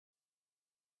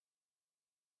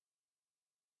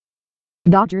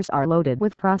Dodgers are loaded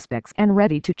with prospects and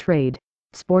ready to trade.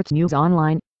 Sports News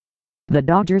Online. The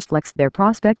Dodgers flexed their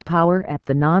prospect power at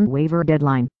the non-waiver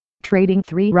deadline, trading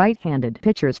 3 right-handed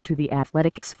pitchers to the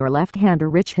Athletics for left-hander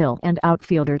Rich Hill and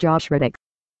outfielder Josh Reddick.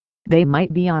 They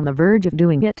might be on the verge of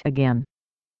doing it again.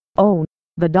 Oh,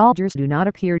 the Dodgers do not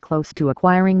appear close to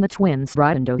acquiring the Twins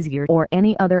Brian Dozier or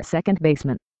any other second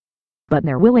baseman. But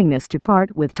their willingness to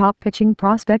part with top pitching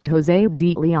prospect Jose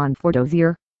De Leon for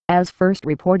Dozier, as first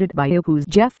reported by Yahoo's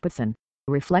Jeff Passan,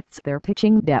 reflects their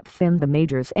pitching depth in the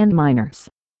majors and minors.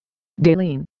 De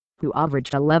Leon, who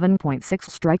averaged 11.6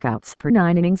 strikeouts per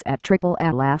 9 innings at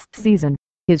AAA last season,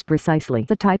 is precisely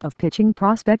the type of pitching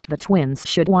prospect the Twins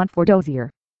should want for Dozier.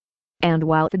 And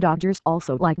while the Dodgers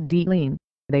also like De Leon,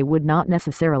 they would not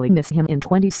necessarily miss him in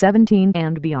 2017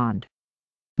 and beyond.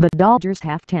 The Dodgers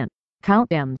have 10, count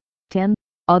them, 10,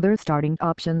 other starting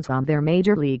options on their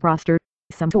major league roster,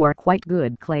 some who are quite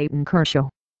good: Clayton Kershaw,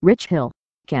 Rich Hill,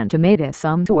 Kenta Maeda,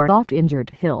 some who are oft-injured: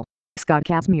 Hill, Scott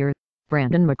Kazmir,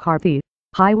 Brandon McCarthy,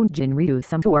 Hyun Jin Ryu,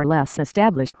 some who are less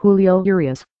established: Julio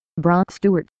Urias, Brock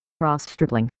Stewart, Ross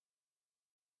Stripling.